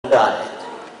diet.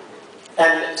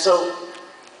 And so,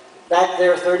 back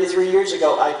there 33 years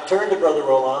ago, I turned to Brother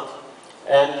Roloff,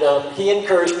 and he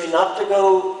encouraged me not to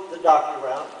go the doctor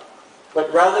route,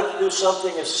 but rather to do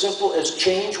something as simple as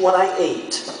change what I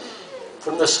ate.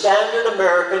 From the standard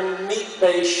American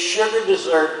meat-based, sugar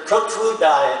dessert, cooked food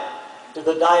diet, to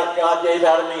the diet God gave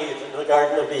Adam and Eve in the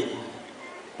Garden of Eden.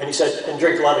 And he said, and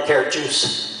drink a lot of carrot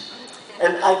juice.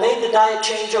 And I made the diet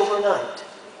change overnight.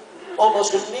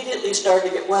 Almost immediately started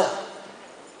to get well.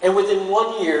 And within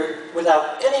 1 year,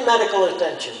 without any medical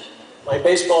attention, my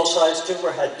baseball-sized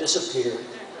tumor had disappeared.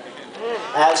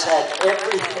 As had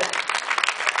every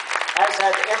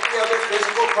other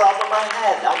physical problem I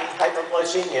had. I mean,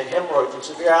 hyperglycemia and hemorrhoids and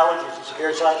severe allergies and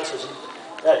severe sinuses.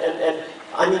 And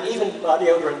I mean, even body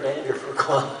odor and dandruff were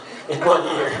gone in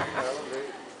 1 year.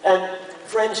 And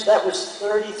friends, that was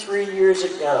 33 years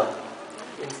ago.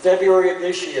 In February of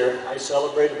this year, I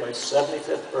celebrated my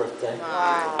 75th birthday.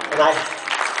 Wow.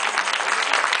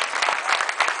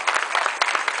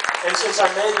 And since I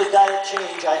made the diet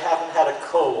change, I haven't had a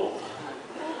cold.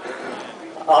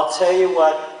 I'll tell you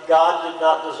what, God did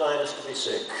not design us to be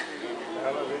sick.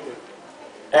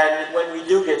 And when we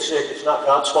do get sick, it's not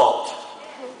God's fault.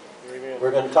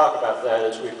 We're going to talk about that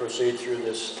as we proceed through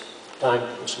this time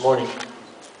this morning.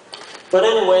 But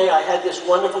anyway, I had this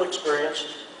wonderful experience.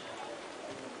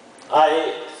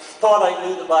 I thought I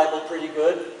knew the Bible pretty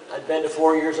good. I'd been to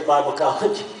 4 years of Bible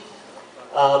college.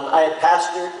 I had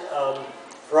pastored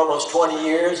for almost 20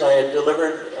 years. I had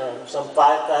delivered some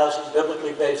 5,000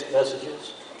 biblically based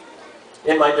messages.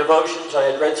 In my devotions, I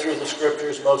had read through the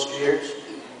scriptures most years.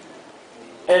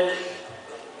 And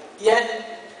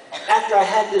yet, after I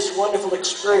had this wonderful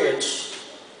experience,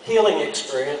 healing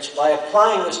experience, by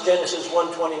applying this Genesis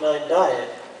 1:29 diet,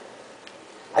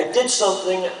 I did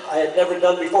something I had never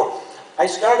done before. I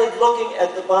started looking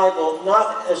at the Bible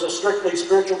not as a strictly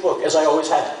spiritual book, as I always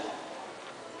had,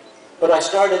 but I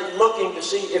started looking to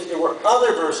see if there were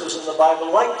other verses in the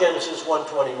Bible, like Genesis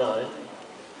 1:29,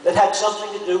 that had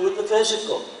something to do with the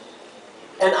physical.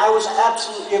 And I was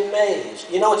absolutely amazed.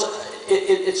 You know,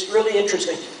 it's really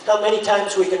interesting how many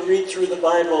times we can read through the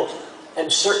Bible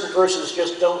and certain verses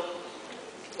just don't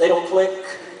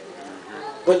click.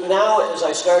 But now, as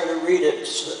I started to read it,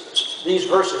 these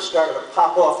verses started to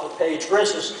pop off the page. For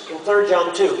instance, in 3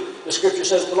 John 2, the scripture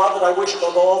says, "Beloved, I wish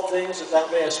above all things that thou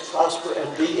mayest prosper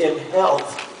and be in health,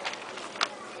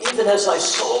 even as thy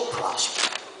soul prospers."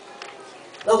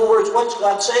 In other words, what's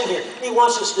God saying here? He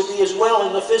wants us to be as well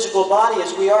in the physical body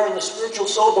as we are in the spiritual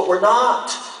soul, but we're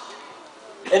not.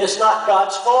 And it's not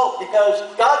God's fault, because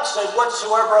God said,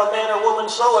 "Whatsoever a man or woman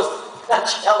soweth, that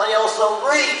shall he also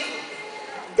reap."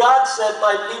 God said,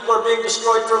 "My people are being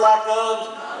destroyed for lack of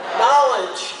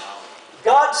knowledge."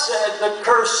 God said, "The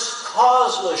curse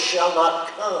causeless shall not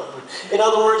come." In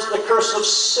other words, the curse of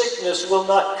sickness will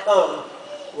not come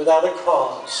without a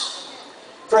cause.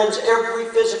 Friends, every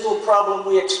physical problem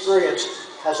we experience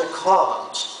has a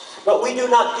cause. But we do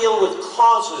not deal with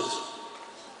causes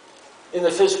in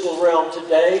the physical realm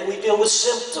today. We deal with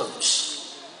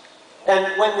symptoms.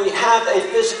 And when we have a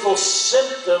physical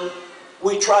symptom,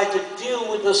 we try to deal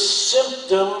with the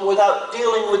symptom without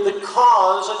dealing with the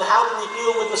cause. And how do we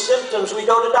deal with the symptoms? We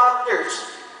go to doctors.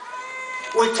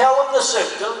 We tell them the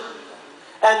symptom,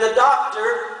 and the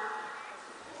doctor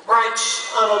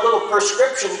writes on a little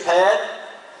prescription pad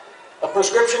a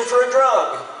prescription for a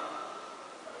drug.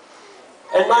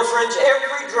 And my friends,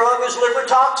 every drug is liver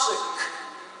toxic.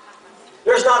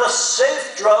 There's not a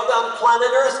safe drug on planet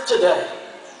Earth today.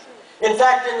 In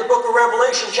fact, in the book of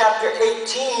Revelation, chapter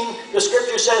 18, the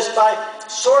scripture says, "By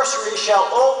sorcery shall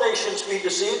all nations be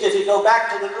deceived." If you go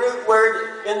back to the root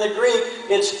word in the Greek,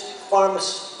 it's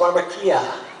pharmakia,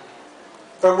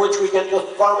 from which we get the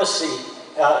pharmacy,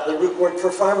 the root word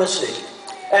for pharmacy.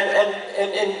 And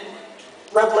in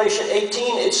Revelation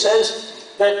 18, it says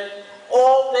that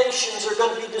all nations are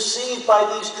going to be deceived by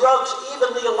these drugs,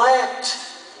 even the elect.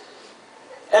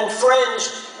 And friends,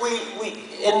 we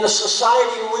in the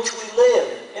society in which we live,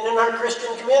 and in our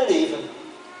Christian community even,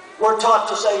 we're taught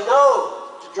to say no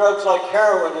to drugs like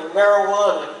heroin and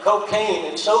marijuana and cocaine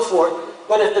and so forth.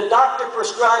 But if the doctor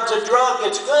prescribes a drug,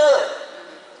 it's good.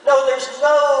 No, there's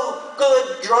no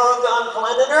good drug on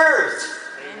planet Earth.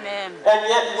 Amen. And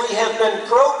yet we have been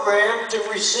programmed to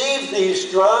receive these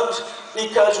drugs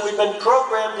because we've been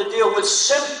programmed to deal with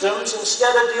symptoms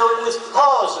instead of dealing with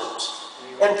causes.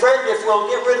 And friend, if we'll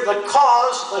get rid of the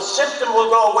cause, the symptom will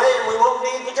go away and we won't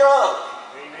need the drug.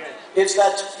 Amen.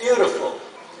 That's beautiful.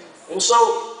 And so,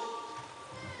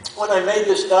 when I made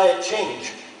this diet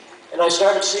change, and I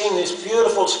started seeing these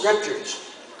beautiful scriptures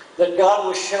that God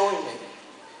was showing me,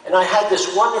 And I had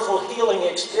this wonderful healing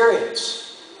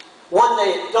experience. One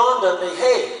day it dawned on me,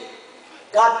 hey,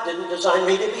 God didn't design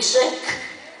me to be sick.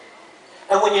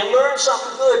 And when you learn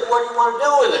something good, what do you want to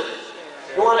do with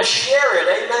it? You want to share it,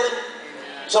 amen?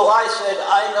 So I said,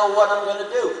 I know what I'm going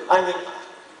to do. I mean,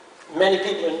 many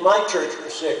people in my church were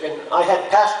sick, and I had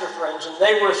pastor friends, and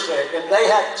they were sick, and they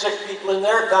had sick people in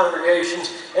their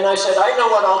congregations. And I said, I know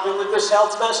what I'll do with this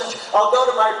health message. I'll go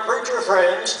to my preacher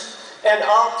friends, and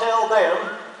I'll tell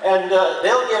them, and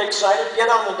they'll get excited, get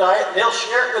on the diet, and they'll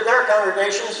share it with their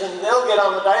congregations, and they'll get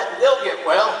on the diet, and they'll get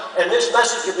well, and this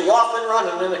message will be off and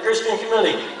running in the Christian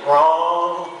community.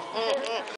 Wrong.